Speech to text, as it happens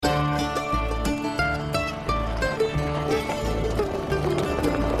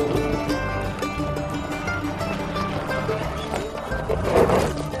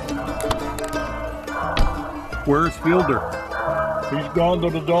Where's Fielder? He's gone to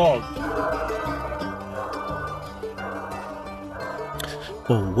the dogs.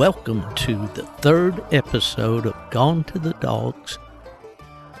 Well, welcome to the third episode of Gone to the Dogs.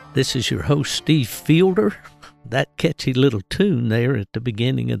 This is your host, Steve Fielder. That catchy little tune there at the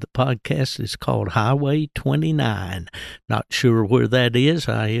beginning of the podcast is called Highway 29. Not sure where that is.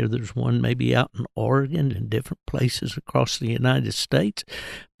 I hear there's one maybe out in Oregon and different places across the United States.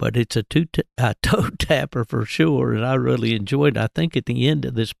 But it's a toe tapper for sure, and I really enjoyed it. I think at the end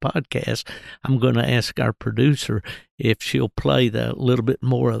of this podcast, I'm going to ask our producer if she'll play a little bit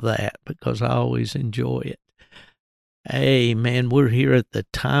more of that because I always enjoy it. Hey, man, we're here at the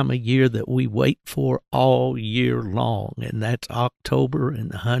time of year that we wait for all year long, and that's October,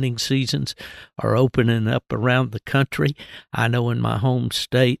 and the hunting seasons are opening up around the country. I know in my home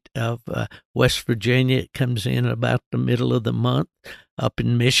state of West Virginia, it comes in about the middle of the month. Up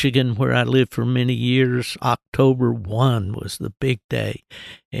in Michigan, where I lived for many years, October 1 was the big day,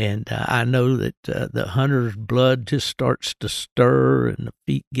 and I know that the hunter's blood just starts to stir, and the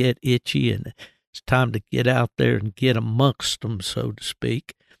feet get itchy, and it's time to get out there and get amongst them, so to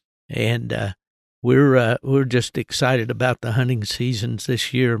speak. And we're just excited about the hunting seasons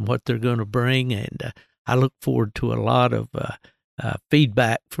this year and what they're going to bring. And I look forward to a lot of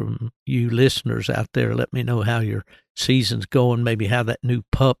feedback from you listeners out there. Let me know how your season's going, maybe how that new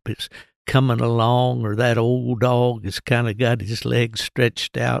pup is coming along, or that old dog has kind of got his legs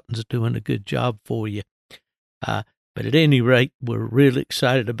stretched out and is doing a good job for you. But at any rate, we're really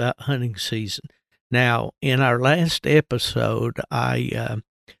excited about hunting season. Now, in our last episode, I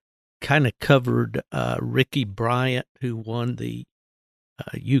kind of covered Ricky Bryant, who won the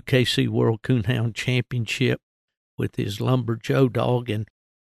UKC World Coonhound Championship with his Lumber Joe dog, and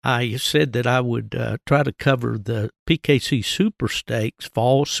I said that I would try to cover the PKC Super Stakes,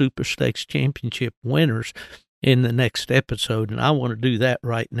 Fall Super Stakes Championship winners in the next episode, and I want to do that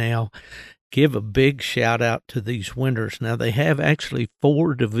right now. Give a big shout out to these winners. Now, they have actually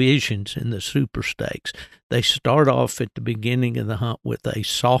 4 divisions in the Super Stakes. They start off at the beginning of the hunt with a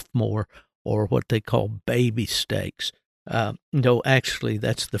sophomore, or what they call baby stakes. No, actually,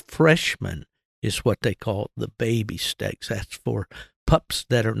 that's the freshman is what they call the baby stakes. That's for pups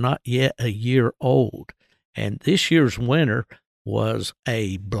that are not yet a year old. And this year's winner was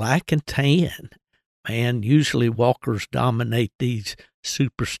a black and tan. Man, usually walkers dominate these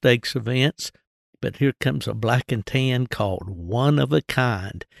Super Stakes events, but here comes a black and tan called One of a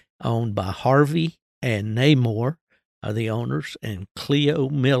Kind, owned by Harvey and Namor are the owners, and Cleo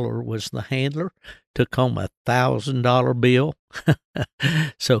Miller was the handler. Took home a $1,000 bill.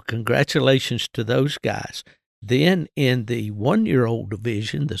 So congratulations to those guys. Then in the 1-year-old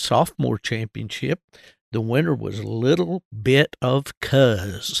division, the sophomore championship, the winner was Little Bit of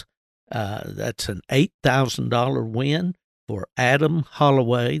Cuz. That's an $8,000 win for Adam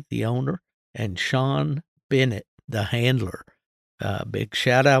Holloway, the owner, and Sean Bennett, the handler. Big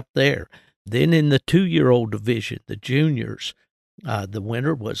shout out there. Then in the 2-year-old division, the juniors, the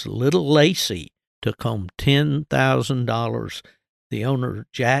winner was Little Lacey, took home $10,000. The owner,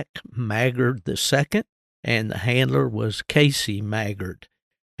 Jack Maggard II, and the handler was Casey Maggard.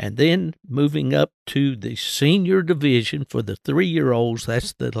 And then moving up to the senior division for the 3-year-olds,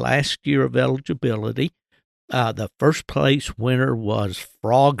 that's the last year of eligibility. The first place winner was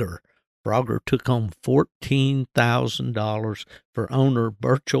Frogger. Frogger took home $14,000 for owner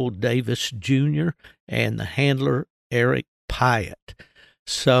Burchell Davis Jr. and the handler Eric Pyatt.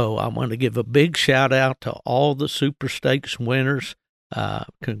 So I want to give a big shout out to all the Super Stakes winners.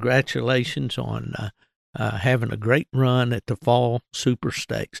 Congratulations on having a great run at the Fall Super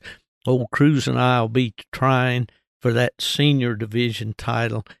Stakes. Old Cruz and I will be trying for that senior division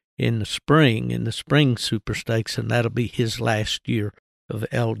title in the spring Super Stakes, and that'll be his last year of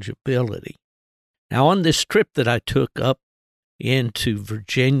eligibility. Now, on this trip that I took up into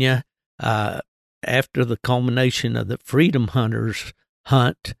Virginia, after the culmination of the Freedom Hunters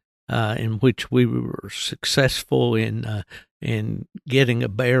hunt, in which we were successful in getting a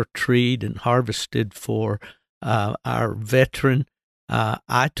bear treed and harvested for our veteran,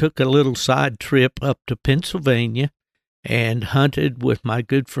 I took a little side trip up to Pennsylvania and hunted with my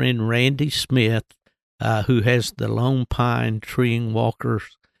good friend Randy Smith, who has the Lone Pine Treeing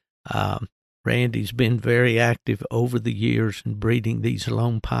Walkers. Randy's been very active over the years in breeding these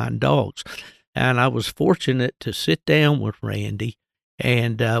Lone Pine dogs. And I was fortunate to sit down with Randy,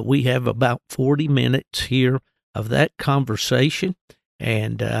 and we have about 40 minutes here of that conversation,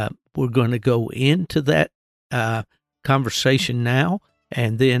 and we're going to go into that conversation now,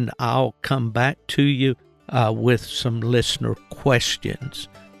 and then I'll come back to you with some listener questions.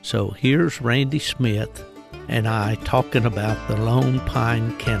 So here's Randy Smith and I talking about the Lone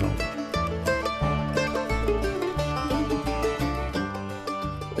Pine Kennel.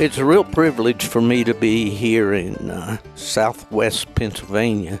 It's a real privilege for me to be here in southwest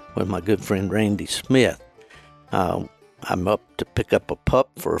Pennsylvania with my good friend Randy Smith. I'm up to pick up a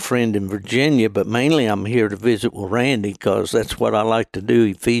pup for a friend in Virginia, but mainly I'm here to visit with Randy because that's what I like to do.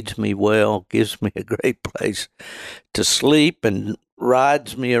 He feeds me well, gives me a great place to sleep, and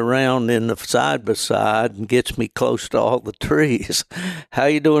rides me around in the side-by-side and gets me close to all the trees. How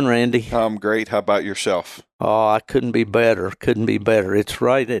you doing, Randy? I'm great. How about yourself? Oh, I couldn't be better. It's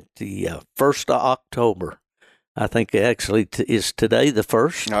right at the 1st of October. I think actually is today the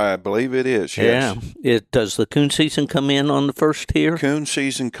 1st? I believe it is, yes. Yeah. Does the coon season come in on the 1st here? Coon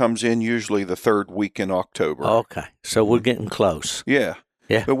season comes in usually the 3rd week in October. Okay. So we're getting close. Yeah.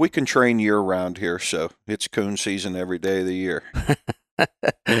 Yeah. But we can train year-round here, so it's coon season every day of the year.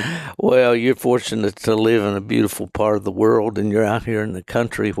 Well, you're fortunate to live in a beautiful part of the world, and you're out here in the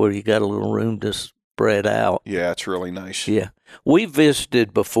country where you got a little room to spread out. Yeah, it's really nice. Yeah. We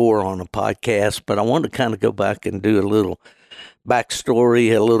visited before on a podcast, but I want to kind of go back and do a little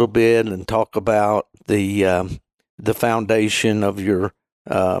backstory a little bit and talk about the foundation of your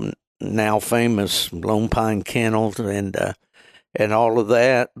now famous Lone Pine Kennels and all of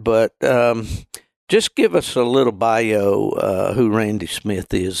that. But just give us a little bio who Randy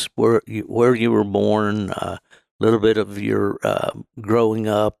Smith is, where you were born, a little bit of your growing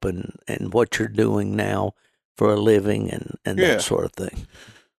up and what you're doing now for a living and that sort of thing.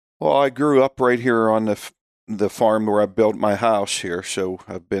 Well, I grew up right here on the farm where I built my house here, so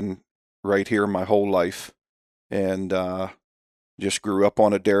I've been right here my whole life, and just grew up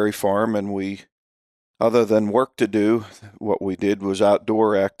on a dairy farm, and we, other than work to do, what we did was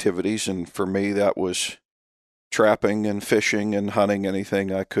outdoor activities, and for me that was trapping and fishing and hunting,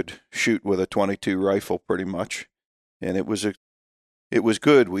 anything I could shoot with a .22 rifle pretty much, and it was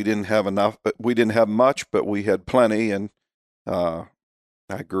good. We didn't have much, but we had plenty, and I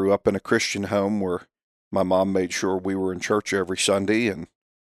grew up in a Christian home where my mom made sure we were in church every Sunday, and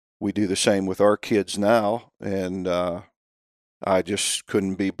we do the same with our kids now, and I just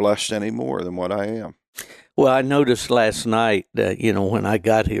couldn't be blessed any more than what I am. Well, I noticed last night that, when I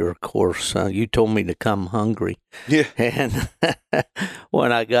got here, of course, you told me to come hungry. Yeah. And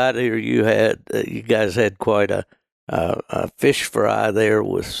when I got here, you guys had quite a fish fry there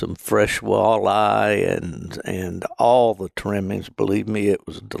with some fresh walleye and all the trimmings. Believe me, it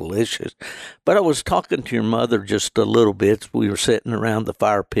was delicious. But I was talking to your mother just a little bit. We were sitting around the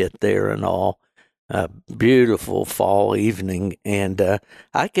fire pit there and all. Beautiful fall evening, and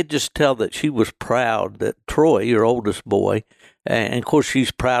I could just tell that she was proud that Troy, your oldest boy, and of course she's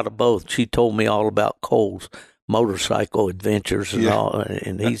proud of both. She told me all about Cole's motorcycle adventures and all,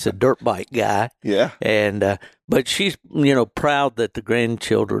 and he's a dirt bike guy. Yeah. And but she's proud that the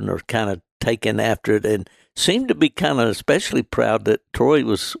grandchildren are kind of taking after it, and seemed to be kind of especially proud that Troy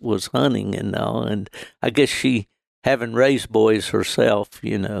was hunting and all. And I guess she, having raised boys herself,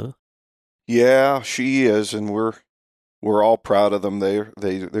 Yeah, she is, and we're all proud of them.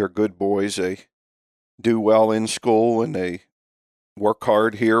 They're good boys. They do well in school, and they work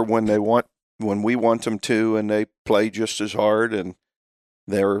hard here when we want them to, and they play just as hard, and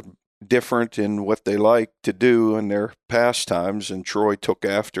they're different in what they like to do in their pastimes. And Troy took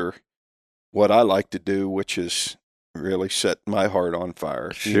after what I like to do, which is really set my heart on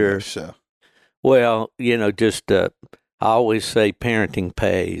fire. Sure. So, well, I always say parenting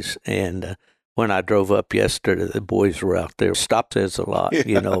pays, and when I drove up yesterday, the boys were out there. Stop says a lot,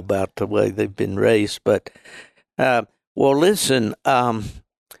 about the way they've been raised. But, well, listen,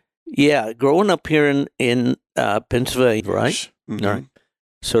 growing up here in Pennsylvania, right? Mm-hmm. All right.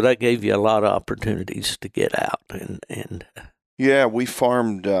 So that gave you a lot of opportunities to get out and. Yeah, we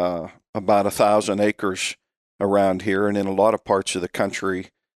farmed about 1,000 acres around here, and in a lot of parts of the country,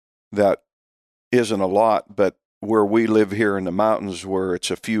 that isn't a lot, but where we live here in the mountains, where it's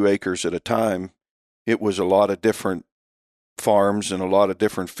a few acres at a time, it was a lot of different farms and a lot of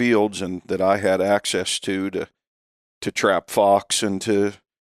different fields, and that I had access to trap fox and to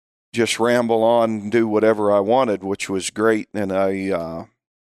just ramble on and do whatever I wanted, which was great. And I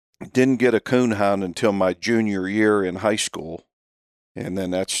didn't get a coon hound until my junior year in high school, and then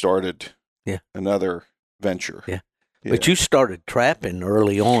that started another venture. Yeah. But you started trapping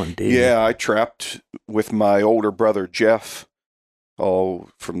early on, didn't you? Yeah, I trapped with my older brother, Jeff,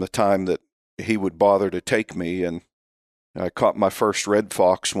 from the time that he would bother to take me. And I caught my first red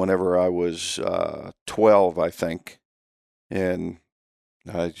fox whenever I was 12, I think. And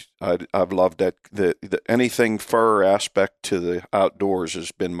I've loved that. The anything fur aspect to the outdoors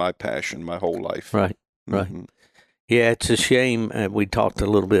has been my passion my whole life. Right. Right. Mhm. Yeah, it's a shame. We talked a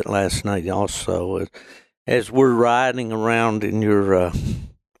little bit last night also. As we're riding around in your,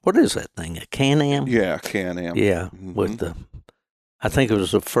 what is that thing, a Can-Am? Yeah, Can-Am. Yeah, with the, I think it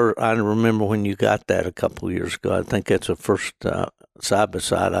was the first, I remember when you got that a couple of years ago. I think that's the first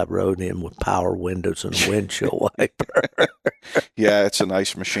side-by-side I rode in with power windows and a windshield wiper. Yeah, it's a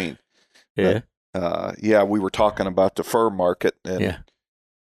nice machine. Yeah. Yeah, we were talking about the fur market, and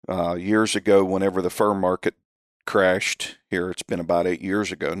years ago, whenever the fur market crashed here, it's been about 8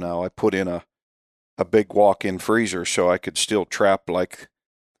 years ago now, I put in a big walk-in freezer so I could still trap like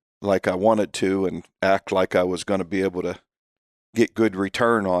I wanted to and act like I was going to be able to get good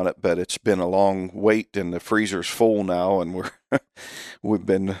return on it. But it's been a long wait, and the freezer's full now, and we've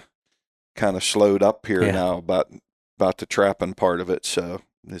been kind of slowed up here now about the trapping part of it. So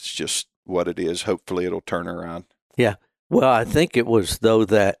it's just what it is. Hopefully it'll turn around. Yeah. Well, I think it was, though,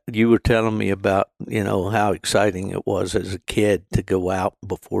 that you were telling me about, how exciting it was as a kid to go out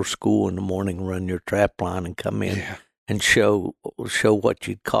before school in the morning, run your trap line, and come in and show what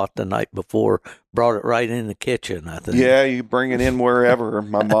you'd caught the night before. Brought it right in the kitchen, I think. Yeah, you bring it in wherever.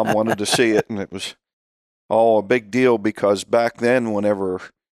 My mom wanted to see it, and it was all a big deal because back then, whenever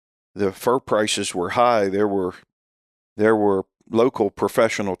the fur prices were high, there were local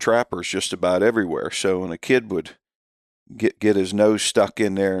professional trappers just about everywhere. So when a kid would get his nose stuck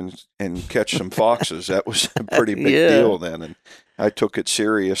in there and catch some foxes, that was a pretty big deal then. And I took it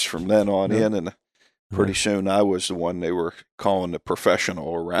serious from then on in, and pretty soon I was the one they were calling the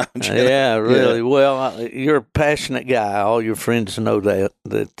professional around. Yeah, really. Yeah. Well, you're a passionate guy. All your friends know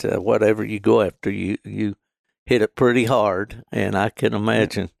that whatever you go after, you hit it pretty hard, and I can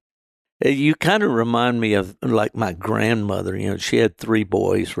imagine. You kind of remind me of like my grandmother. She had 3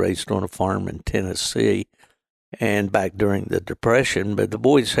 boys raised on a farm in Tennessee, and back during the Depression. But the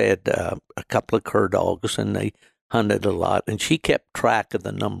boys had a couple of cur dogs, and they hunted a lot. And she kept track of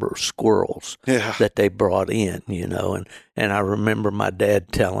the number of squirrels that they brought in, And I remember my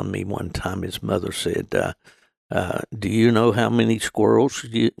dad telling me one time, his mother said, do you know how many squirrels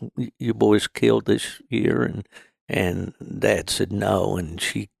you boys killed this year? And Dad said no, and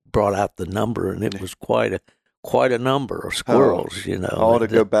she brought out the number, and it was quite a number of squirrels, All to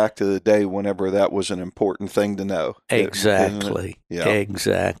go back to the day whenever that was an important thing to know. Exactly. Yeah.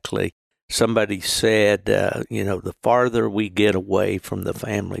 Exactly. Somebody said, the farther we get away from the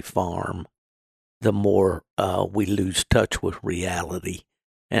family farm, the more we lose touch with reality.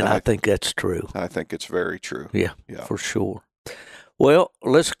 And I think that's true. I think it's very true. Yeah, for sure. Well,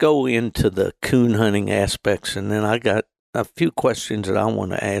 let's go into the coon hunting aspects, and then I got a few questions that I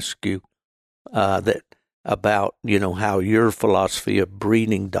want to ask you about, how your philosophy of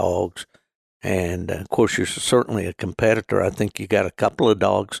breeding dogs, and of course you're certainly a competitor. I think you got a couple of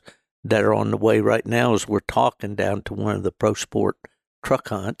dogs that are on the way right now as we're talking down to one of the pro sport truck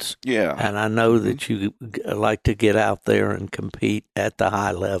hunts. Yeah. And I know that you like to get out there and compete at the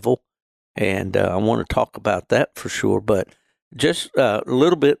high level, and I want to talk about that for sure. But just a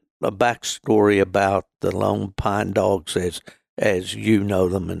little bit of backstory about the Lone Pine Dogs as you know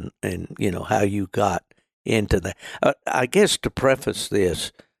them, and how you got into that. I guess to preface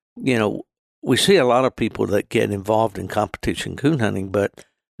this, we see a lot of people that get involved in competition coon hunting, but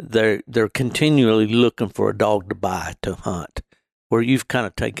they're continually looking for a dog to buy to hunt, where you've kind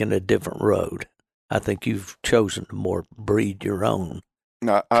of taken a different road. I think you've chosen to more breed your own.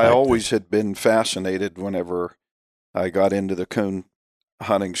 Now, I always had been fascinated whenever I got into the coon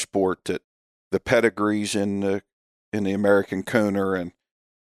hunting sport, that the pedigrees in the American cooner, and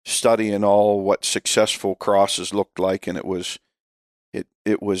studying all what successful crosses looked like, and it was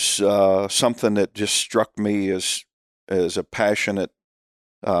something that just struck me as a passionate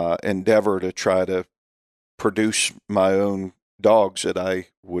endeavor to try to produce my own dogs that I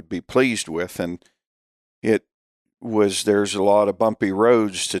would be pleased with. And there's a lot of bumpy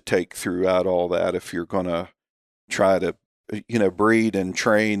roads to take throughout all that if you're going to try to breed and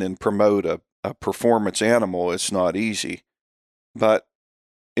train and promote a performance animal. It's not easy. But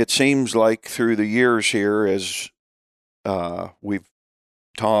it seems like through the years here, as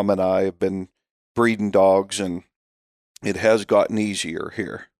Tom and I have been breeding dogs, and it has gotten easier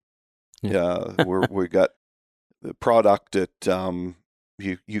here. We got the product that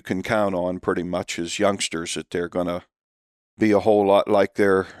you can count on pretty much as youngsters, that they're going to be a whole lot like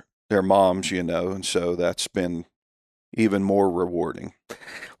their moms, and so that's been even more rewarding.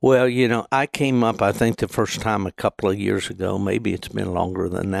 Well, I came up, I think, the first time a couple of years ago. Maybe it's been longer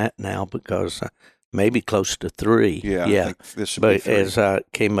than that now, because maybe close to 3. Yeah. I think this will but be 3. As I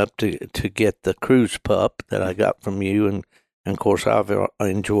came up to get the Cruise pup that I got from you, and of course I've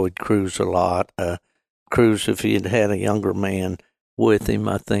enjoyed Cruise a lot. Cruz, if he had had a younger man with him,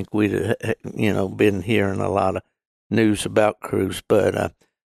 I think we'd have, been hearing a lot of news about Cruz. But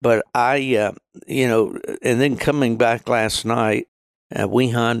I, and then coming back last night, we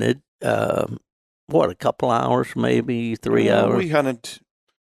hunted, a couple hours, maybe 3 hours? We hunted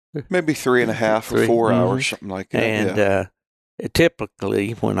maybe 3.5 or 4 hours, something like that. And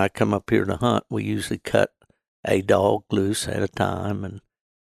typically, when I come up here to hunt, we usually cut a dog loose at a time. And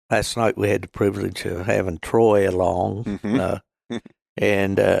last night we had the privilege of having Troy along. Mm-hmm.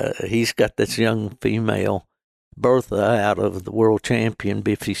 And he's got this young female, Bertha, out of the world champion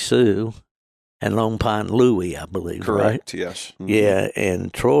Biffy Sue and Lone Pine Louie, I believe. Correct, right? Yes. Mm-hmm. Yeah,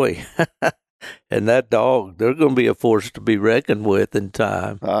 and Troy and that dog, they're going to be a force to be reckoned with in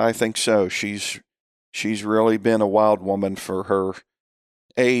time. I think so. She's really been a wild woman for her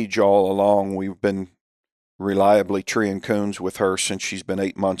age all along. We've been reliably treeing coons with her since she's been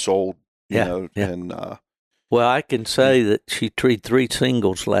 8 months old. And well, I can say that she treed 3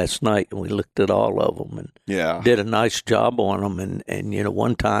 singles last night, and we looked at all of them and did a nice job on them. And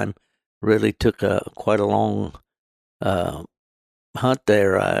one time really took quite a long hunt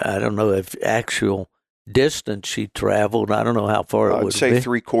there. I don't know if actual distance she traveled. I don't know how far it would be. I'd say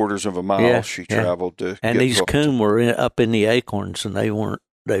 3/4 of a mile she traveled to. And these hooked. coon were up in the acorns, and they weren't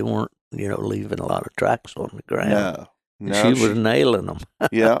leaving a lot of tracks on the ground. No, she was nailing them.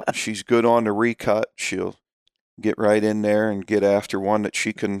 Yeah, she's good on the recut. She'll get right in there and get after one that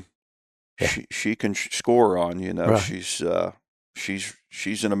she can she can score on. Right.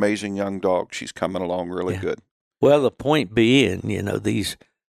 She's an amazing young dog. She's coming along really good. Well, the point being, these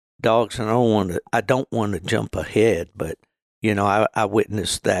dogs, and I don't want to jump ahead, but I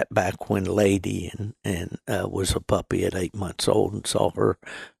witnessed that back when Lady and was a puppy at 8 months old and saw her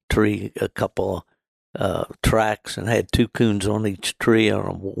tree a couple tracks and had 2 coons on each tree on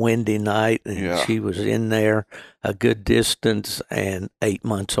a windy night, and she was in there a good distance and 8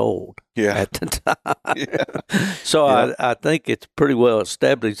 months old at the time. So I think it's pretty well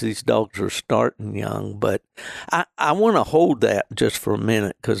established these dogs are starting young, but I want to hold that just for a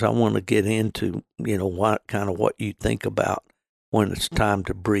minute because I want to get into what you think about when it's time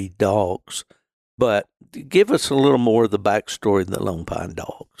to breed dogs. But give us a little more of the backstory of the Lone Pine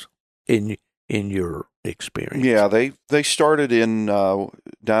dogs in your experience. Yeah, they started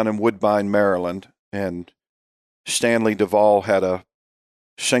down in Woodbine, Maryland, and Stanley Duvall had a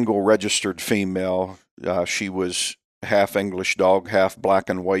single registered female. She was half English dog, half black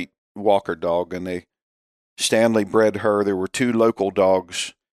and white Walker dog, and Stanley bred her. There were 2 local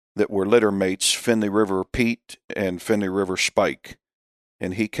dogs that were litter mates, Finley River Pete and Finley River Spike,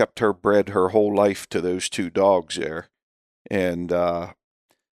 and he kept her bred her whole life to those 2 dogs there, and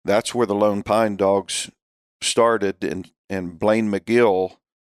that's where the Lone Pine dogs started, and Blaine McGill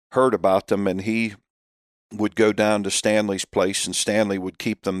heard about them, and he would go down to Stanley's place, and Stanley would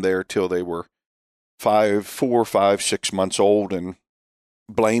keep them there till they were 4, 5, 6 months old, and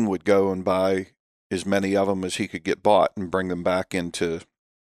Blaine would go and buy as many of them as he could get bought and bring them back into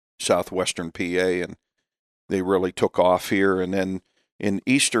southwestern PA, and they really took off here. And then in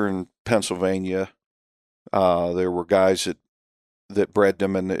eastern Pennsylvania, there were guys that bred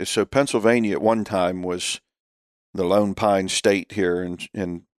them, and so Pennsylvania at one time was the Lone Pine state here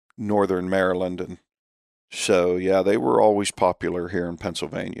in northern Maryland, and so they were always popular here in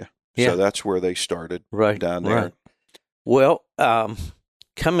Pennsylvania. So that's where they started, down there. Right. Well,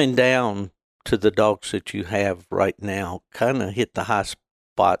 coming down to the dogs that you have right now, kind of hit the high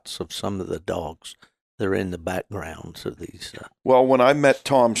spots of some of the dogs that are in the backgrounds of these. Well, when I met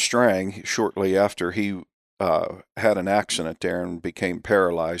Tom Strang shortly after he had an accident there and became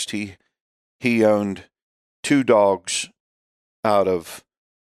paralyzed, he owned 2 dogs out of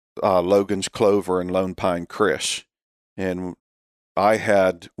Logan's Clover and Lone Pine Chris. And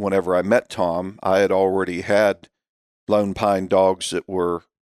whenever I met Tom, I had already had Lone Pine dogs that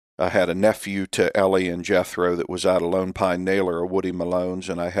I had a nephew to Ellie and Jethro that was out of Lone Pine Nailer or Woody Malone's,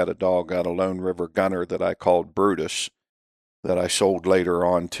 and I had a dog out of Lone River Gunner that I called Brutus that I sold later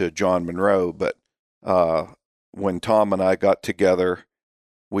on to John Monroe. But when Tom and I got together,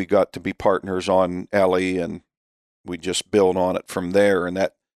 we got to be partners on Ellie, and we just built on it from there. And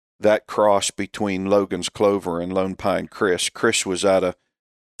that cross between Logan's Clover and Lone Pine Chris was out of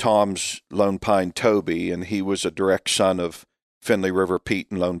Tom's Lone Pine Toby, and he was a direct son of Finley River Pete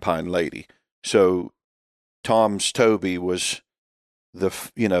and Lone Pine Lady. So Tom's Toby was the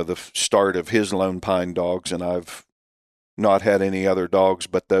start of his Lone Pine dogs, and I've not had any other dogs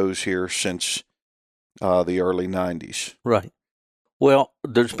but those here since the early 90s. Right. Well,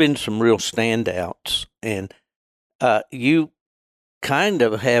 there's been some real standouts, and you kind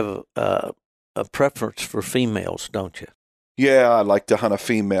of have a preference for females, don't you? Yeah, I like to hunt a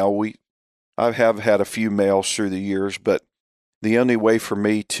female. I have had a few males through the years, but the only way for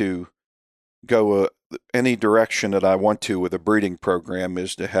me to go any direction that I want to with a breeding program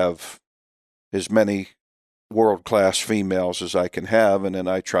is to have as many world-class females as I can have, and then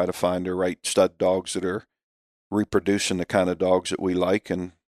I try to find the right stud dogs that are reproducing the kind of dogs that we like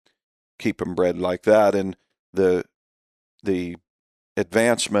and keep them bred like that. And the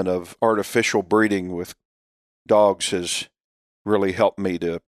advancement of artificial breeding with dogs has really helped me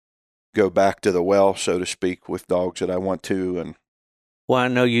to go back to the well, so to speak, with dogs that I want to. And well, I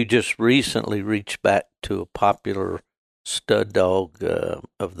know you just recently reached back to a popular stud dog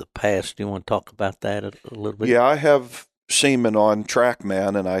of the past. Do you want to talk about that a little bit? Yeah, I have semen on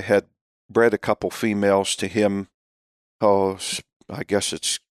Trackman, and I had bred a couple females to him. Oh, I guess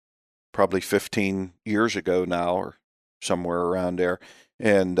it's probably 15 years ago now, or somewhere around there.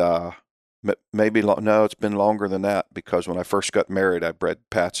 And maybe no, it's been longer than that, because when I first got married, I bred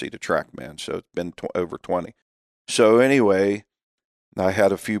Patsy to Trackman, so it's been over 20. So anyway, I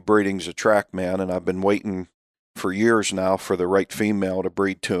had a few breedings of Trackman, and I've been waiting for years now for the right female to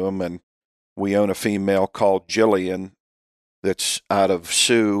breed to him. And we own a female called Jillian that's out of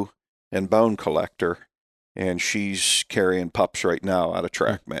Sioux and Bone Collector, and she's carrying pups right now out of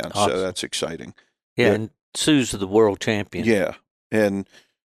Trackman. Awesome. So that's exciting. Yeah, and Sioux's the world champion. Yeah, and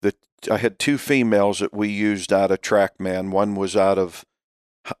I had two females that we used out of Trackman. One was out of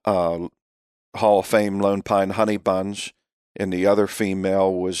Hall of Fame Lone Pine Honey Buns, and the other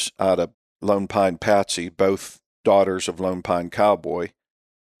female was out of Lone Pine Patsy, both daughters of Lone Pine Cowboy.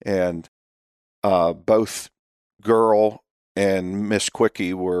 And both Girl and Miss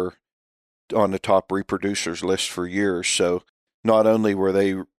Quickie were on the top reproducers list for years. So not only were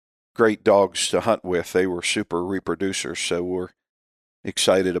they great dogs to hunt with, they were super reproducers. So we're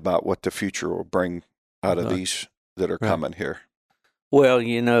excited about what the future will bring out of these that are coming here. Well,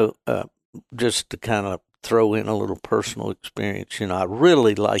 just to kind of throw in a little personal experience, I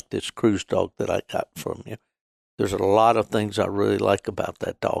really like this cruise dog that I got from you. There's a lot of things I really like about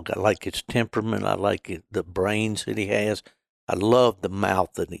that dog. I like his temperament. I like the brains that he has. I love the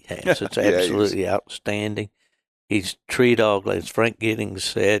mouth that he has. It's absolutely outstanding. He's tree dog, as Frank Giddings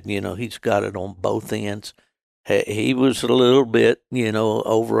said. He's got it on both ends. He was a little bit,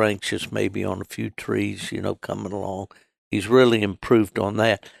 over anxious maybe on a few trees, coming along. He's really improved on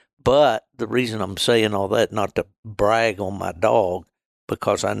that. But the reason I'm saying all that, not to brag on my dog,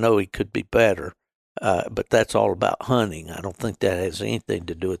 because I know he could be better. But that's all about hunting. I don't think that has anything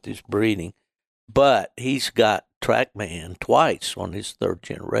to do with his breeding. But he's got Trackman twice on his third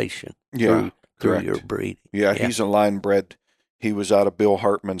generation through your breeding. Yeah, he's a line bred. He was out of Bill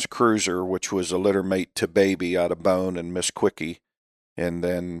Hartman's Cruiser, which was a litter mate to Baby out of Bone and Miss Quickie. And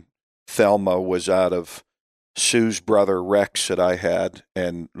then Thelma was out of Sue's brother Rex that I had,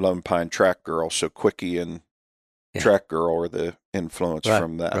 and Lone Pine Track Girl. So Quickie and Track Girl are the influence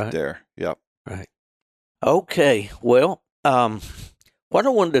from that there. Yep. Right. Okay. Well, what I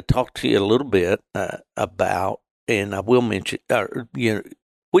wanted to talk to you a little bit about, and I will mention,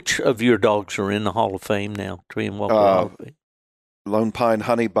 which of your dogs are in the Hall of Fame now? Tree and Walker Hall of Fame? Lone Pine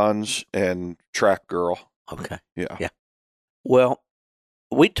Honey Buns and Track Girl. Okay. Yeah. Well,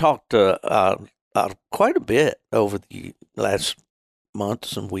 we talked quite a bit over the last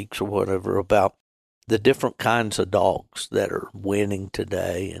months and weeks or whatever about the different kinds of dogs that are winning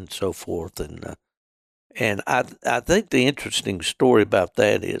today and so forth. And I think the interesting story about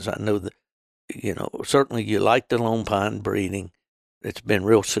that is, I know that, certainly you like the Lone Pine breeding. It's been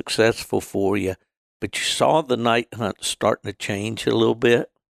real successful for you, but you saw the night hunt starting to change a little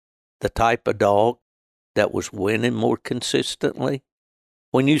bit, the type of dog that was winning more consistently.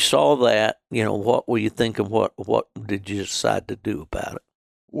 When you saw that, what were you thinking? What did you decide to do about it?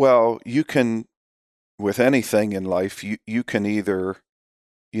 Well, you can, with anything in life, you can either,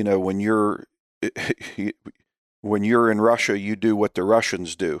 when you're in Russia, you do what the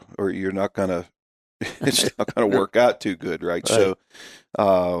Russians do, or you're not gonna. It's not gonna work out too good, right? So,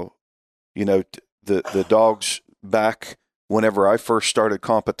 the dogs back whenever I first started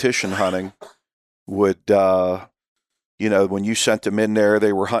competition hunting would, when you sent them in there,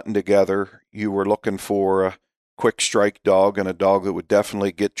 they were hunting together. You were looking for a quick strike dog and a dog that would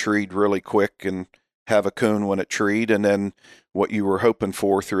definitely get treed really quick and have a coon when it treed. And then what you were hoping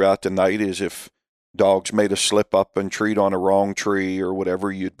for throughout the night is if dogs made a slip up and treed on a wrong tree or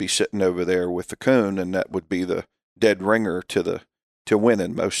whatever, you'd be sitting over there with the coon, and that would be the dead ringer to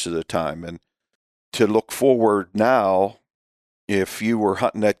winning most of the time. And to look forward now, if you were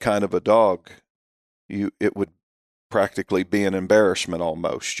hunting that kind of a dog, it would practically be an embarrassment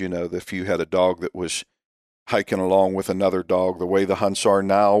almost. If you had a dog that was hiking along with another dog, the way the hunts are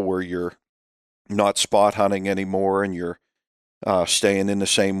now, where you're not spot hunting anymore and you're staying in the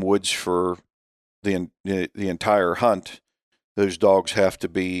same woods for the entire hunt, those dogs have to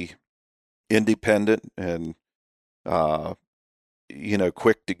be independent and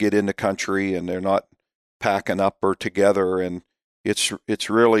quick to get in the country, and they're not packing up or together, and it's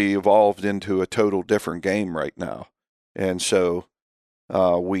really evolved into a total different game right now. And so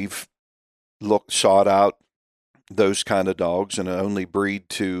we've sought out those kind of dogs and only breed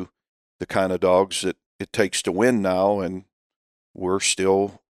to the kind of dogs that it takes to win now, and we're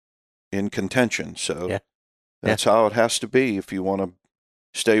still in contention. So that's how it has to be if you want to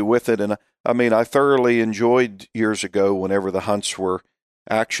stay with it. And I mean, I thoroughly enjoyed years ago whenever the hunts were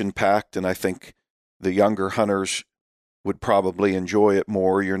action-packed, and I think the younger hunters would probably enjoy it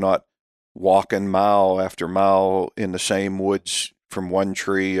more. You're not walking mile after mile in the same woods from one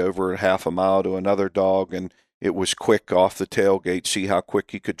tree over half a mile to another dog, and it was quick off the tailgate, see how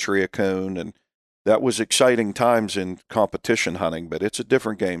quick you could tree a coon, and that was exciting times in competition hunting, but it's a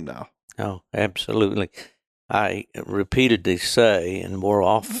different game now. Oh, absolutely. I repeatedly say, and more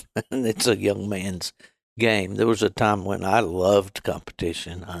often, it's a young man's game. There was a time when I loved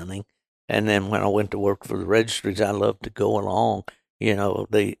competition hunting, and then when I went to work for the registries, I loved to go along.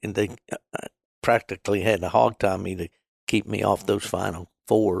 They practically had to hog tie me to keep me off those final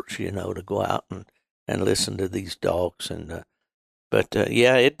fours, to go out and listen to these dogs. But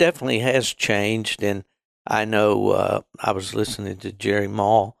it definitely has changed. And I know I was listening to Jerry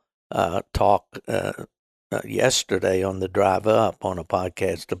Maul talk yesterday on the drive up on a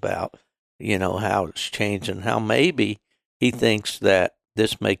podcast about, how it's changed and how maybe he thinks that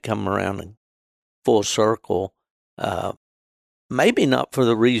this may come around in full circle. Maybe not for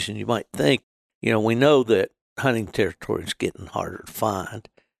the reason you might think. We know that hunting territory is getting harder to find,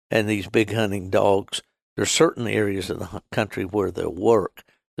 and these big hunting dogs, there's certain areas of the country where they'll work.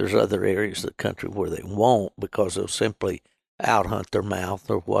 There's other areas of the country where they won't, because they'll simply out-hunt their mouth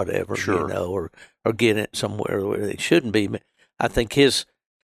or whatever, sure. or get it somewhere where they shouldn't be. But I think his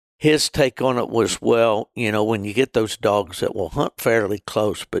take on it was, well, when you get those dogs that will hunt fairly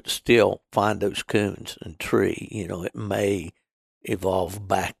close but still find those coons and tree, it may evolve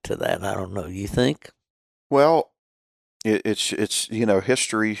back to that. I don't know. You think? Well, it's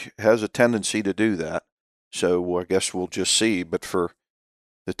history has a tendency to do that. So I guess we'll just see. But for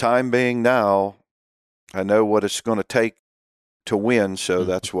the time being now, I know what it's going to take to win. So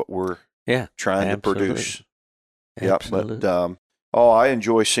that's what we're trying to produce. Absolutely. But I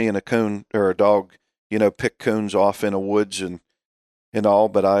enjoy seeing a coon or a dog, pick coons off in the woods and all.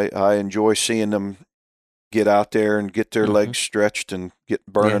 But I enjoy seeing them get out there and get their legs stretched and get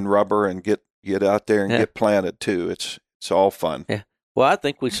burning rubber and get out there and get planted too. It's all fun. Yeah. Well, I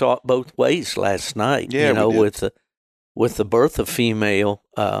think we saw it both ways last night. Yeah, with the Bertha female,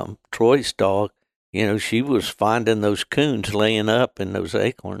 Troy's dog. She was finding those coons laying up in those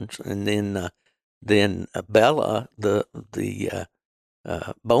acorns, and then Bella, the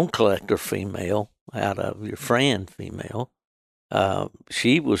bone collector female out of your Fran female,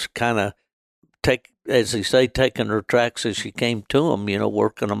 she was kind of as they say, taking her tracks as she came to them,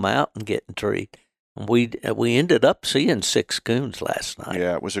 working them out and getting treed. And we ended up seeing 6 coons last night.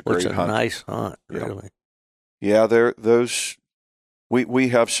 Yeah, it was a great hunt. Nice hunt, really. Yeah, we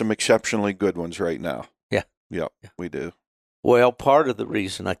have some exceptionally good ones right now. Yeah, we do. Well, part of the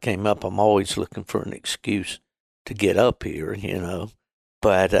reason I came up, I'm always looking for an excuse to get up here,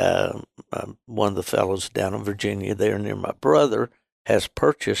 But one of the fellows down in Virginia there near my brother has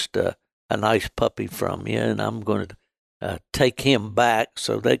purchased a nice puppy from you, and I'm going to take him back.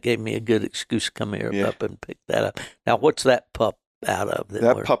 So that gave me a good excuse to come here up and pick that up. Now, what's that pup out of?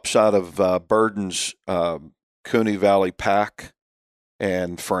 That pup's out of Burden's Cooney Valley Pack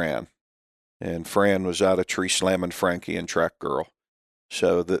and Fran. And Fran was out of Tree Slamming Frankie and Track Girl.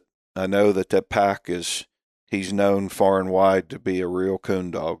 So that I know that pack he's known far and wide to be a real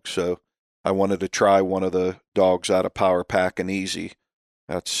coon dog. So I wanted to try one of the dogs out of Power Pack and Easy.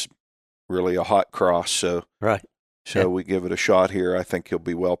 That's really a hot cross. So we give it a shot here. I think he'll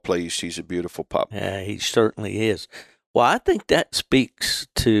be well pleased. He's a beautiful pup. Yeah, he certainly is. Well, I think that speaks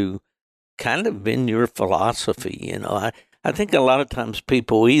to kind of in your philosophy. I think a lot of times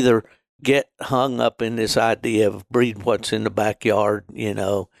people either get hung up in this idea of breed what's in the backyard,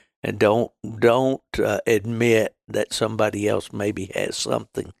 and don't admit that somebody else maybe has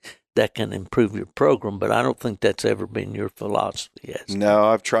something that can improve your program. But I don't think that's ever been your philosophy. No,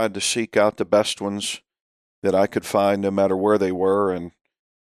 I've tried to seek out the best ones that I could find, no matter where they were. And,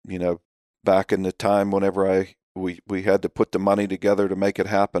 back in the time whenever I we had to put the money together to make it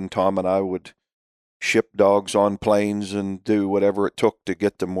happen. Tom and I would ship dogs on planes and do whatever it took to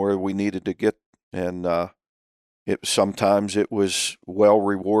get them where we needed to get. And sometimes it was well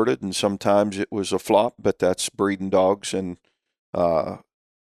rewarded, and sometimes it was a flop. But that's breeding dogs, and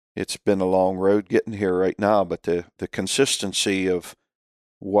it's been a long road getting here right now. But the consistency of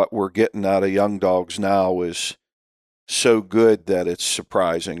what we're getting out of young dogs now is so good that it's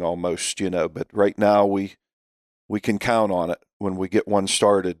surprising almost, But right now we can count on it when we get one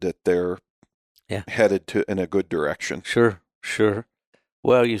started that they're headed in a good direction. Sure.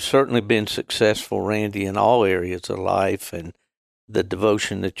 Well, you've certainly been successful, Randy, in all areas of life, and the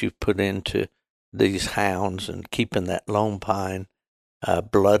devotion that you've put into these hounds and keeping that Lone Pine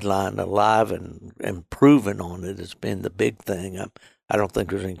bloodline alive and improving on it has been the big thing. I don't think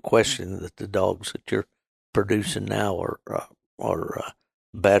there's any question that the dogs that you're producing now are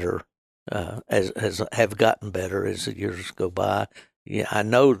better, as have gotten better as the years go by. Yeah, I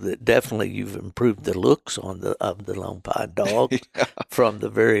know that definitely you've improved the looks of the Lone Pine dog from the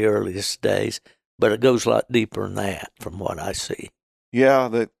very earliest days, but it goes a lot deeper than that, from what I see. Yeah,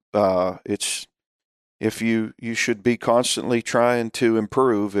 that it's if you should be constantly trying to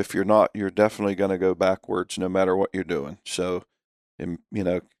improve. If you're not, you're definitely going to go backwards, no matter what you're doing. So,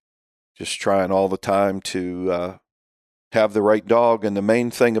 just trying all the time to have the right dog. And the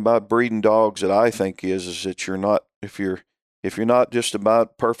main thing about breeding dogs that I think is that you're not if you're not just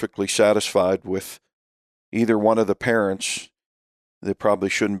about perfectly satisfied with either one of the parents, they probably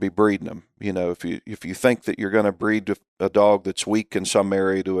shouldn't be breeding them. If you think that you're going to breed a dog that's weak in some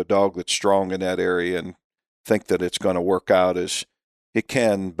area to a dog that's strong in that area and think that it's going to work out, as it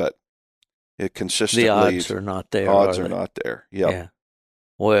can, but it consistently, the odds are not there. Odds are not there. Yep. Yeah.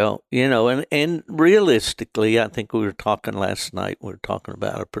 Well, and realistically, I think we were talking last night, we were talking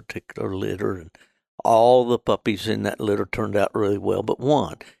about a particular litter, and all the puppies in that litter turned out really well, but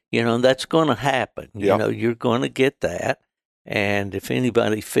one. And that's going to happen. Yep. You're going to get that. And if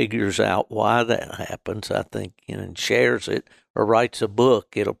anybody figures out why that happens, I think, and shares it or writes a book,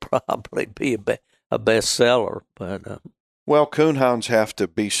 it'll probably be a bestseller. But well, coonhounds have to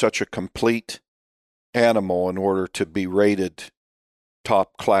be such a complete animal in order to be rated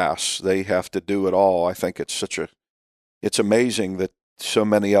top class. They have to do it all. I think it's amazing that so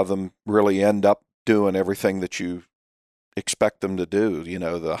many of them really end up doing everything that you expect them to do.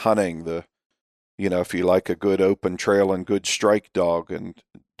 The hunting, if you like a good open trail and good strike dog, and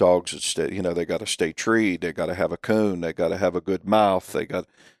dogs that stay, they got to stay treed, they got to have a coon, they got to have a good mouth,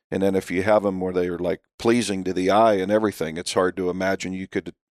 and then if you have them where they're like pleasing to the eye and everything, it's hard to imagine you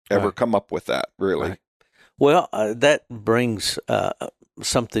could ever come up with that, really. Right. Well, that brings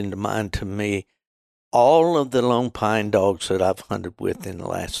something to mind to me. All of the Lone Pine dogs that I've hunted with in the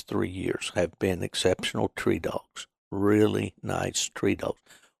last 3 years have been exceptional tree dogs, really nice tree dogs.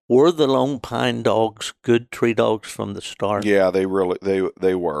 Were the Lone Pine dogs good tree dogs from the start? Yeah, they were.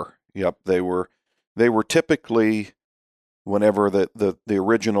 Yep, they were typically, whenever the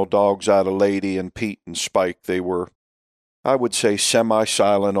original dogs out of Lady and Pete and Spike, they were, I would say,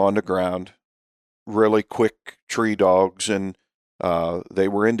 semi-silent on the ground, really quick tree dogs, and they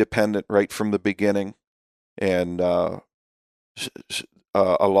were independent right from the beginning, and a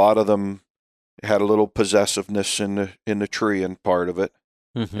lot of them had a little possessiveness in the treeing part of it.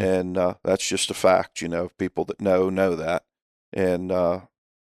 Mm-hmm. And that's just a fact, people that know that. And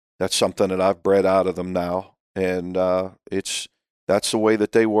that's something that I've bred out of them now. And that's the way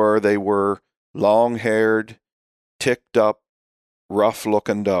that they were. They were long-haired, ticked up,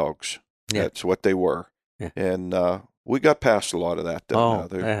 rough-looking dogs. Yeah. That's what they were. Yeah. And we got past a lot of that.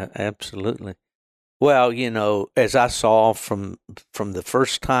 Absolutely. Well, as I saw from the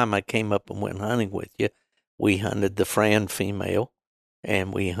first time I came up and went hunting with you, we hunted the Fran female,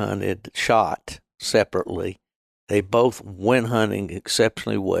 and we hunted Shot separately. They both went hunting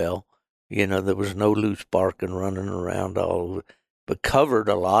exceptionally well. There was no loose barking running around all over, but covered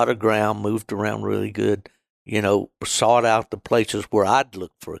a lot of ground, moved around really good, sought out the places where I'd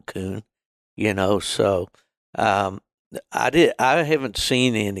look for a coon, so I haven't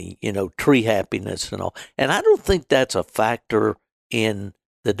seen any, tree happiness and all. And I don't think that's a factor in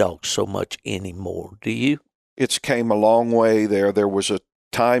the dogs so much anymore. Do you? It's came a long way there. There was a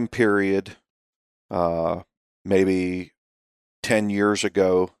time period, maybe 10 years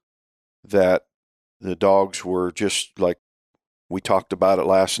ago, that the dogs were just like, we talked about it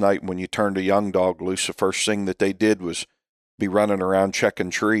last night, when you turned a young dog loose, the first thing that they did was be running around checking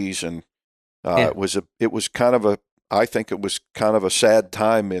trees. And I think it was kind of a sad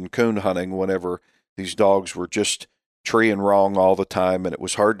time in coon hunting whenever these dogs were just treeing wrong all the time, and it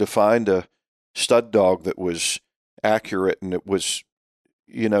was hard to find a stud dog that was accurate, and it was,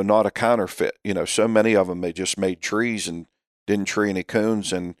 not a counterfeit. So many of them, they just made trees and didn't tree any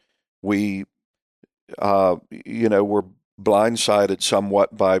coons. And we, were blindsided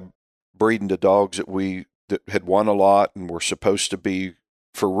somewhat by breeding the dogs that had won a lot and were supposed to be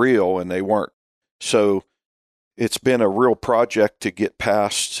for real, and they weren't. So it's been a real project to get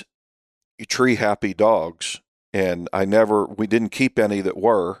past tree happy dogs. And we didn't keep any that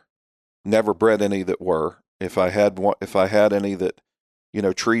were, never bred any that were. If I had any that,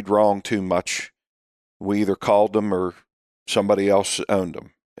 treed wrong too much, we either called them or somebody else owned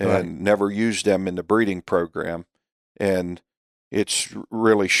them, and never used them in the breeding program. And it's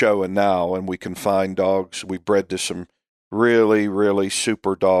really showing now, and we can find dogs. We bred to some really, really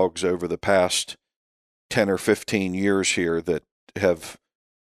super dogs over the past 10 or 15 years here that have,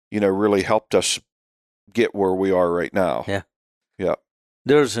 really helped us get where we are right now. Yeah. Yeah.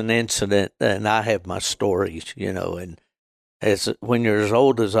 There's an incident, and I have my stories, and when you're as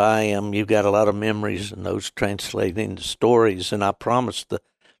old as I am, you've got a lot of memories, and those translate into stories. And I promised the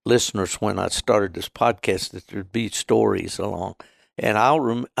listeners when I started this podcast that there'd be stories along. And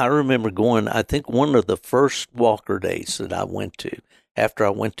I remember going, I think one of the first Walker days that I went to after I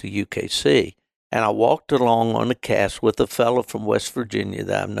went to UKC, and I walked along on a cast with a fellow from West Virginia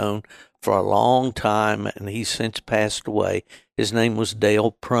that I've known for a long time, and he's since passed away. His name was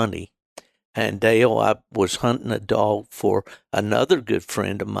Dale Prunty. And Dale, I was hunting a dog for another good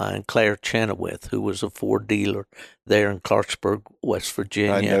friend of mine, Claire Chenoweth, who was a Ford dealer there in Clarksburg, West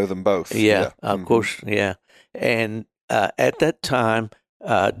Virginia. I know them both. Yeah. Of course, yeah. And at that time,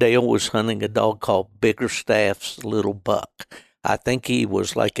 Dale was hunting a dog called Biggerstaff's Little Buck. I think he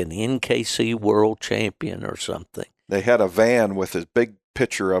was like an NKC world champion or something. They had a van with a big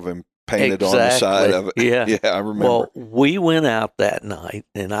picture of him painted on the side of it. Yeah. Yeah, I remember. Well, we went out that night,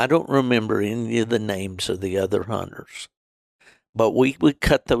 and I don't remember any of the names of the other hunters. But we would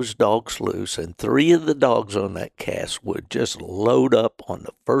cut those dogs loose, and 3 of the dogs on that cast would just load up on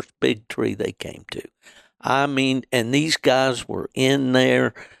the first big tree they came to. I mean, and these guys were in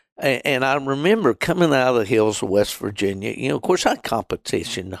there. And I remember coming out of the hills of West Virginia, of course I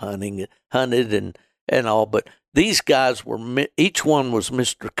competition hunted and all, but these guys each one was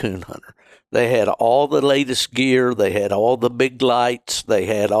Mr. Coon Hunter. They had all the latest gear. They had all the big lights. They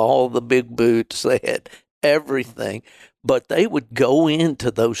had all the big boots. They had everything. But they would go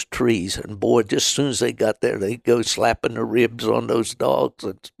into those trees, and boy, just as soon as they got there, they'd go slapping the ribs on those dogs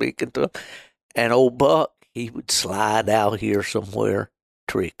and speaking to them. And old Buck, he would slide out here somewhere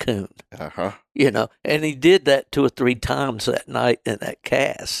to a coon. And he did that 2 or 3 times that night in that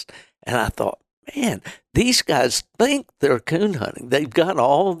cast. And I thought, man, these guys think they're coon hunting. They've got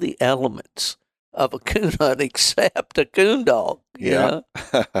all the elements of a coon hunt except a coon dog. You know?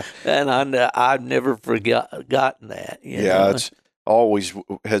 And I've never forgotten that. You know? It's always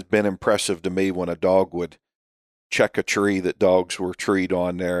has been impressive to me when a dog would check a tree that dogs were treed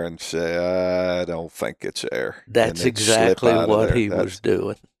on there and say, I don't think it's there. That's exactly what he was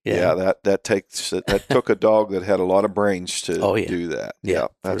doing. Yeah, that took a dog that had a lot of brains to do that. Yeah,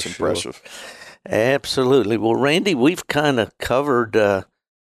 that's impressive. Sure. Absolutely. Well, Randy, we've kind of covered,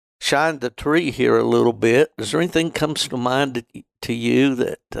 shined the tree here a little bit. Is there anything comes to mind to you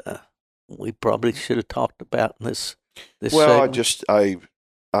that we probably should have talked about in this Well, segment?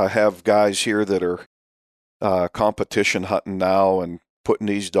 I have guys here that are competition hunting now and putting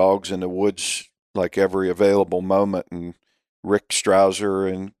these dogs in the woods like every available moment, and Rick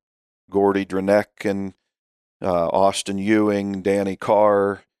Strouser and Gordy Drenek and Austin Ewing, Danny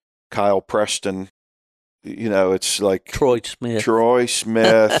Carr, Kyle Preston. It's like Troy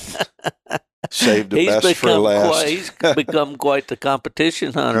Smith. Saved the best for last. He's become quite the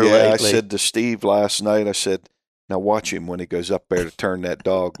competition hunter lately. I said to Steve last night, I said, now watch him when he goes up there to turn that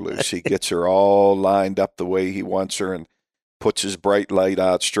dog loose. He gets her all lined up the way he wants her and puts his bright light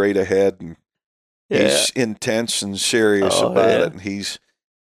out straight ahead, and he's intense and serious about it. And he's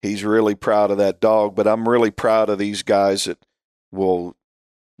really proud of that dog. But I'm really proud of these guys that will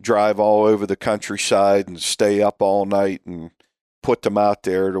drive all over the countryside and stay up all night and put them out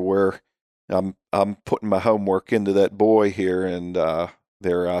there to where I'm putting my homework into that boy here, and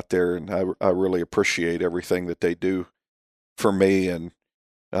they're out there, and I really appreciate everything that they do for me. And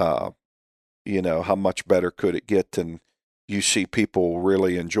how much better could it get than you see people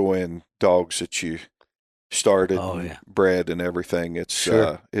really enjoying dogs that you started and bred and everything. It's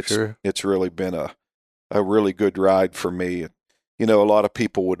really been a really good ride for me. A lot of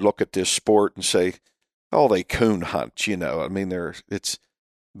people would look at this sport and say, "Oh, they coon hunt."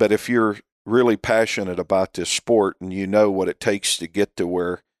 But if you're really passionate about this sport and you know what it takes to get to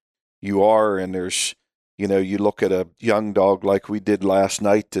where you are. And there's, you look at a young dog like we did last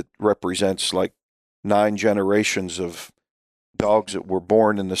night that represents like 9 generations of dogs that were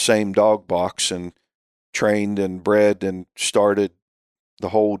born in the same dog box and trained and bred and started the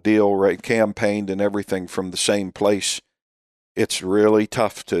whole deal, right? Campaigned and everything from the same place. It's really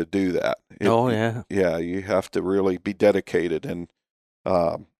tough to do that. Yeah, you have to really be dedicated. And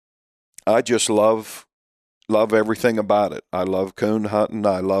I just love everything about it. I love coon hunting.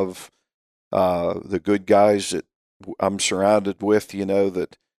 I love the good guys that I'm surrounded with,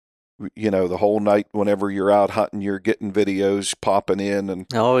 that, the whole night whenever you're out hunting, you're getting videos popping in, and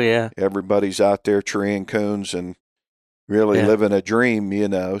everybody's out there treeing coons and really living a dream,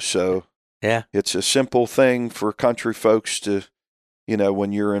 so it's a simple thing for country folks to,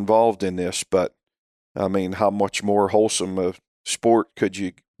 when you're involved in this, but I mean, how much more wholesome a sport could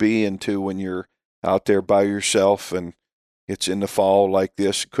you be into when you're out there by yourself and it's in the fall like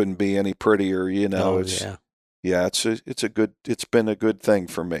this? It couldn't be any prettier, it's been a good thing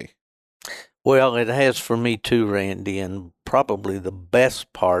for me. Well, it has for me too, Randy, and probably the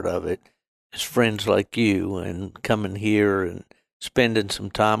best part of it is friends like you and coming here and spending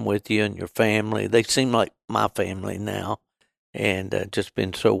some time with you and your family. They seem like my family now, and just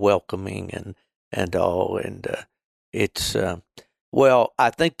been so welcoming and all. And it's, I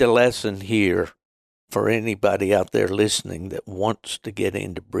think the lesson here for anybody out there listening that wants to get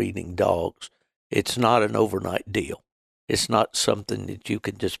into breeding dogs, it's not an overnight deal. It's not something that you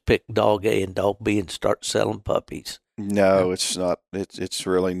can just pick dog A and dog B and start selling puppies. No, it's not. It's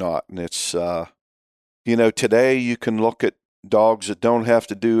really not. And it's, today you can look at dogs that don't have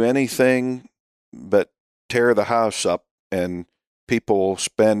to do anything but tear the house up, and people will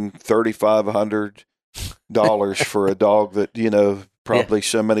spend $3,500 for a dog that, probably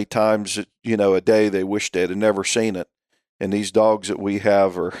so many times, a day they wish they'd have never seen it. And these dogs that we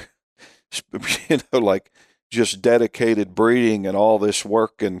have are, like just dedicated breeding and all this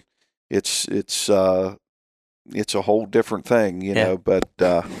work, and it's a whole different thing, but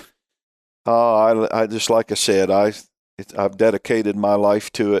I just, like I said, I've dedicated my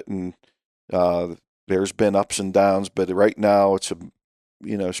life to it, and there's been ups and downs, but right now it's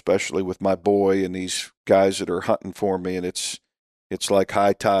especially with my boy and these guys that are hunting for me, and it's like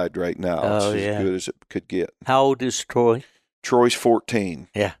high tide right now. It's as good as it could get. How old is Troy? Troy's 14.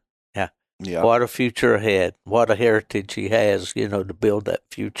 Yeah. Yeah. What a future ahead. What a heritage he has, to build that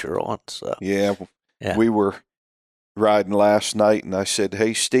future on. So yeah. We were riding last night, and I said,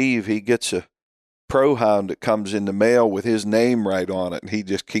 "Hey, Steve, he gets a pro hound that comes in the mail with his name right on it," and he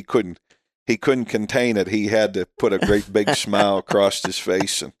couldn't contain it. He had to put a great big smile across his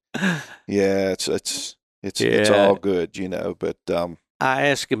face, and it's all good, But I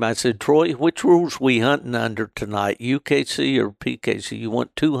asked him, I said, "Troy, which rules we hunting under tonight, UKC or PKC? You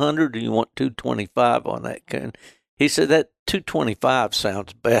want 200 or you want 225 on that coon?" He said, "That 225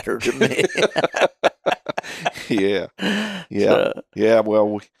 sounds better to me." Yeah.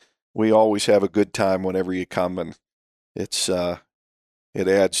 Well, we always have a good time whenever you come, and it's it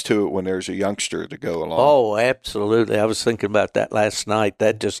adds to it when there's a youngster to go along. Oh, absolutely. I was thinking about that last night.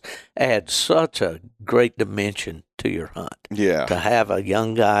 That just adds such a great dimension to your hunt. Yeah. To have a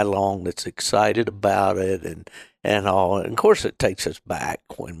young guy along that's excited about it and all. And of course, it takes us back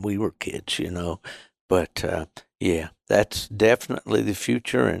when we were kids, But, that's definitely the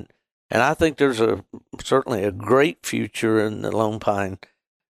future. And I think there's certainly a great future in the Lone Pine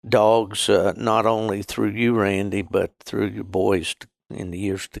dogs, not only through you, Randy, but through your boys in the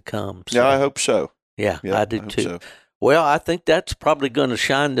years to come. So, yeah, I hope so. Yeah, I do too. So. Well, I think that's probably going to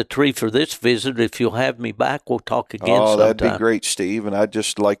shine the tree for this visit. If you'll have me back, we'll talk again sometime. That'd be great, Steve. And I'd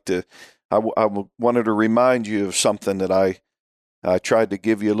just like to, I wanted to remind you of something that I tried to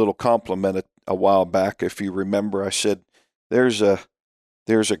give you a little compliment a while back. If you remember, I said, there's a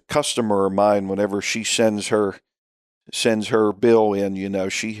customer of mine, whenever she sends her bill in,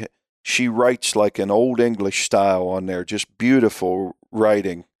 she writes like an old English style on there, just beautiful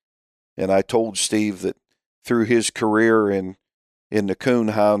writing. And I told Steve that through his career in the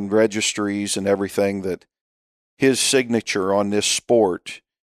coonhound registries and everything, that his signature on this sport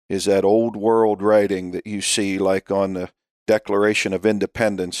is that old world writing that you see like on the Declaration of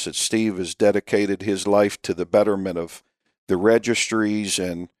Independence, that Steve has dedicated his life to the betterment of the registries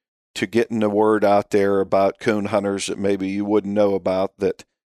and to getting the word out there about coon hunters that maybe you wouldn't know about, that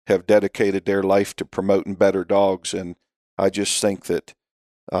have dedicated their life to promoting better dogs. And I just think that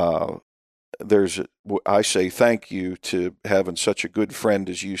I say thank you to having such a good friend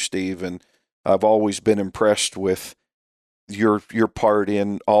as you, Steve. And I've always been impressed with your part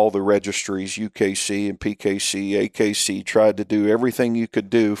in all the registries, UKC and PKC, AKC, tried to do everything you could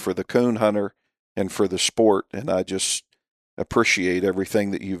do for the coon hunter and for the sport. And I just appreciate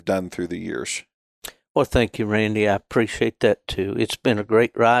everything that you've done through the years. Well, thank you, Randy. I appreciate that too. It's been a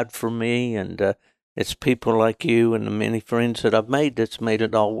great ride for me, and it's people like you and the many friends that I've made that's made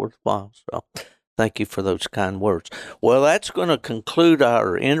it all worthwhile. So thank you for those kind words. Well, that's going to conclude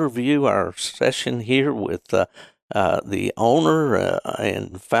our interview, our session here with the owner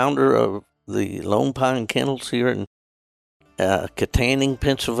and founder of the Lone Pine Kennels here in Kittanning,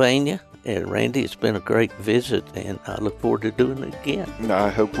 Pennsylvania. And Randy, it's been a great visit, and I look forward to doing it again. I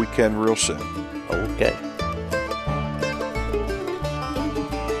hope we can real soon. Okay.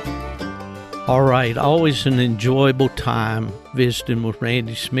 All right, always an enjoyable time visiting with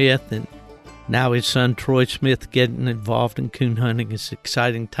Randy Smith, and now his son Troy Smith getting involved in coon hunting. It's an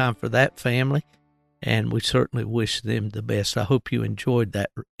exciting time for that family, and we certainly wish them the best. I hope you enjoyed that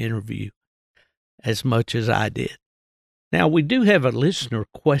interview as much as I did. Now, we do have a listener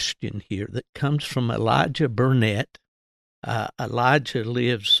question here that comes from Elijah Burnett. Elijah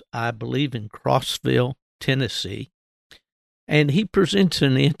lives, I believe, in Crossville, Tennessee. And he presents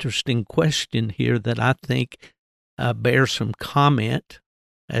an interesting question here that I think bears some comment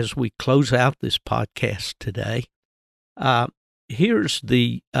as we close out this podcast today. Here's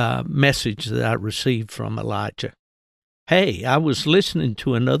the message that I received from Elijah. Hey, I was listening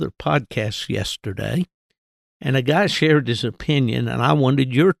to another podcast yesterday, and a guy shared his opinion, and I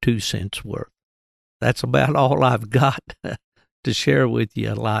wanted your 2 cents worth. That's about all I've got to share with you,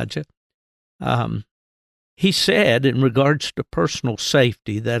 Elijah. He said, in regards to personal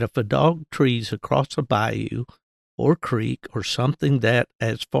safety, that if a dog trees across a bayou or creek or something that,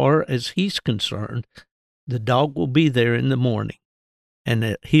 as far as he's concerned, the dog will be there in the morning and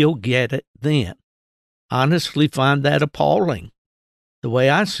that he'll get it then. Honestly, find that appalling. The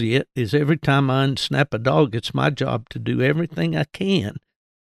way I see it is every time I unsnap a dog, it's my job to do everything I can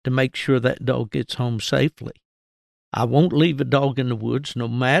to make sure that dog gets home safely. I won't leave a dog in the woods no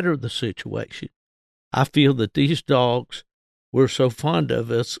matter the situation. I feel that these dogs we're so fond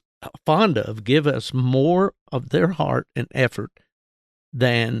of give us more of their heart and effort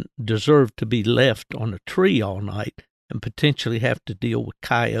than deserve to be left on a tree all night and potentially have to deal with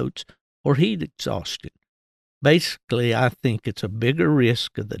coyotes or heat exhaustion. Basically, I think it's a bigger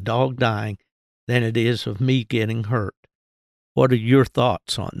risk of the dog dying than it is of me getting hurt. What are your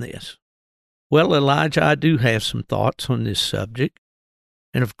thoughts on this? Well, Elijah, I do have some thoughts on this subject.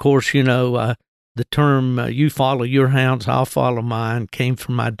 And of course, you know, the term you follow your hounds, I'll follow mine came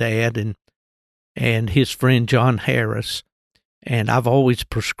from my dad and his friend John Harris. And I've always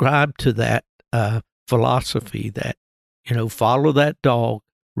prescribed to that philosophy that, you know, follow that dog,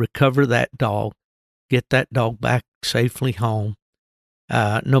 recover that dog, get that dog back safely home,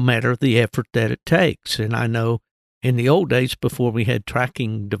 no matter the effort that it takes. And I know in the old days, before we had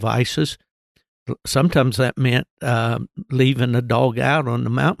tracking devices, sometimes that meant leaving a dog out on the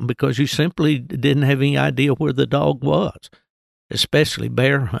mountain because you simply didn't have any idea where the dog was, especially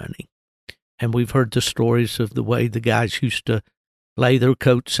bear hunting. And we've heard the stories of the way the guys used to lay their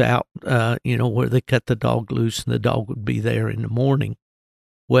coats out, you know, where they cut the dog loose and the dog would be there in the morning.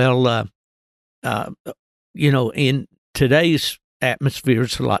 Well, you know, in today's atmosphere,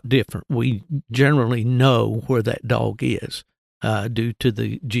 it's a lot different. We generally know where that dog is due to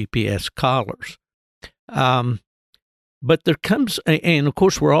the GPS collars. But there comes, and of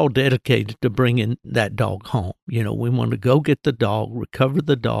course, we're all dedicated to bringing that dog home. You know, we want to go get the dog, recover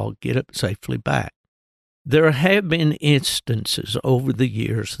the dog, get it safely back. There have been instances over the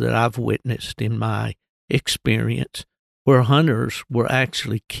years that I've witnessed in my experience where hunters were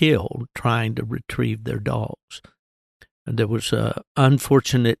actually killed trying to retrieve their dogs. There was an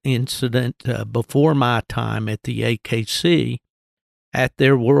unfortunate incident before my time at the AKC at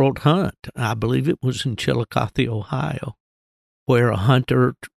their World Hunt. I believe it was in Chillicothe, Ohio, where a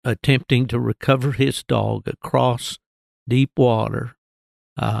hunter attempting to recover his dog across deep water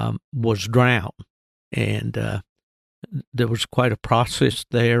was drowned. And there was quite a process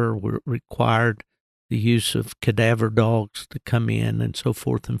there. Required the use of cadaver dogs to come in and so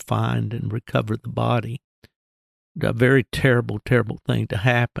forth and find and recover the body. A very terrible, terrible thing to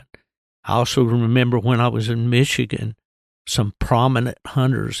happen. I also remember when I was in Michigan, some prominent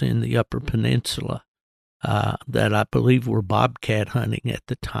hunters in the Upper Peninsula that I believe were bobcat hunting at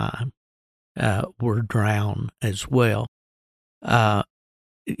the time were drowned as well.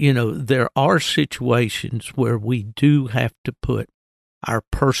 You know, there are situations where we do have to put our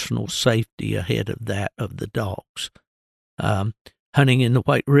personal safety ahead of that of the dogs. Hunting in the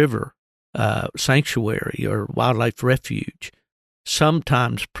White River sanctuary or wildlife refuge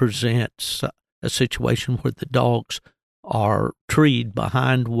sometimes presents a situation where the dogs are treed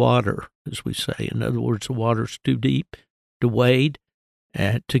behind water, as we say. In other words, the water's too deep to wade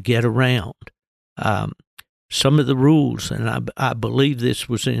to get around. Some of the rules, and I believe this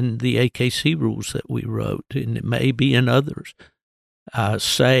was in the AKC rules that we wrote, and it may be in others,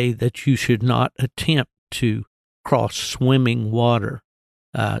 say that you should not attempt to cross swimming water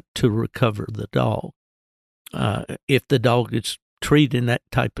to recover the dog. If the dog is treated in that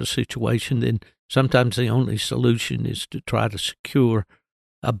type of situation, then sometimes the only solution is to try to secure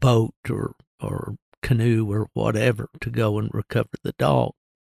a boat or canoe or whatever to go and recover the dog.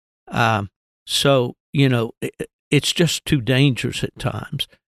 So, it's just too dangerous at times.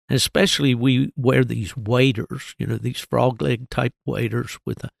 Especially we wear these waders, these frog leg type waders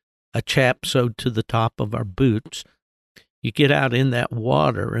with a chap sewed to the top of our boots. You get out in that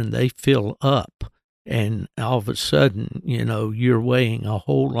water and they fill up, and all of a sudden, you're weighing a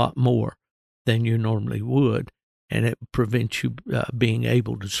whole lot more than you normally would, and it prevents you being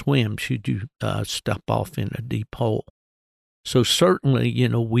able to swim should you step off in a deep hole. So certainly,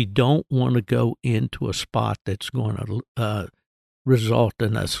 we don't want to go into a spot that's going to result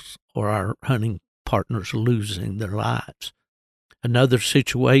in us or our hunting partners losing their lives. Another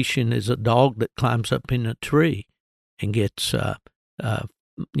situation is a dog that climbs up in a tree and gets,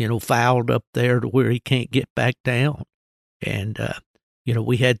 fouled up there to where he can't get back down. And,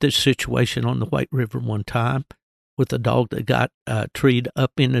 we had this situation on the White River one time with a dog that got treed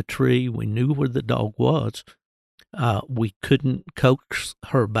up in a tree. We knew where the dog was. We couldn't coax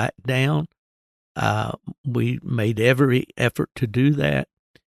her back down. We made every effort to do that,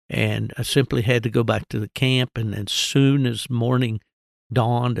 and I simply had to go back to the camp. And as soon as morning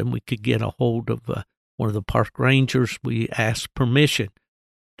dawned and we could get a hold of one of the park rangers, we asked permission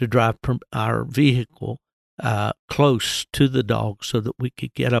to drive our vehicle close to the dog so that we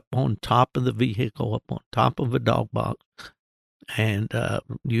could get up on top of the vehicle, up on top of a dog box, and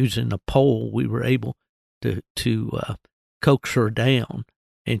using a pole, we were able to coax her down.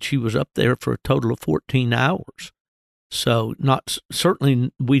 And she was up there for a total of 14 hours. So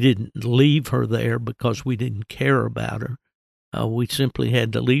certainly we didn't leave her there because we didn't care about her. We simply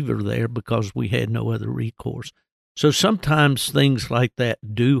had to leave her there because we had no other recourse. So sometimes things like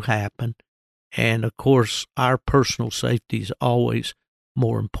that do happen. And, of course, our personal safety is always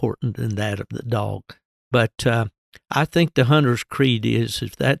more important than that of the dog. But I think the hunter's creed is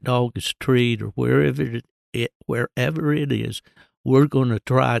if that dog is treed or wherever it is, we're going to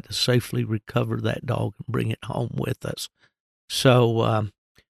try to safely recover that dog and bring it home with us. So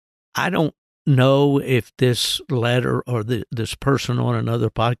I don't know if this letter or this person on another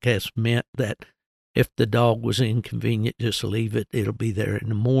podcast meant that if the dog was inconvenient, just leave it. It'll be there in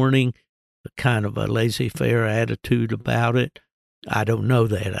the morning, kind of a laissez-faire attitude about it. I don't know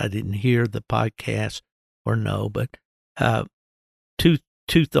that. I didn't hear the podcast or know, but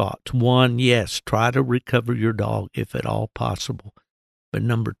two thoughts. One, yes, try to recover your dog if at all possible. But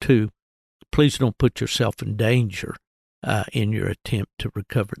number two, please don't put yourself in danger in your attempt to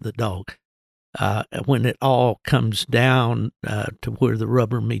recover the dog. When it all comes down to where the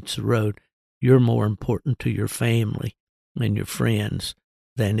rubber meets the road, you're more important to your family and your friends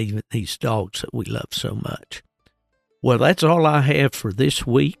than even these dogs that we love so much. Well, that's all I have for this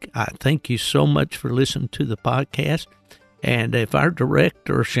week. I thank you so much for listening to the podcast. And if our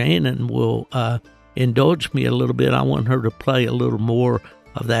director, Shannon, will indulge me a little bit, I want her to play a little more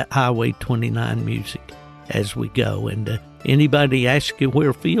of that Highway 29 music as we go. And anybody asks you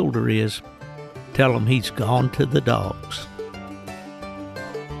where Fielder is, tell them he's gone to the dogs.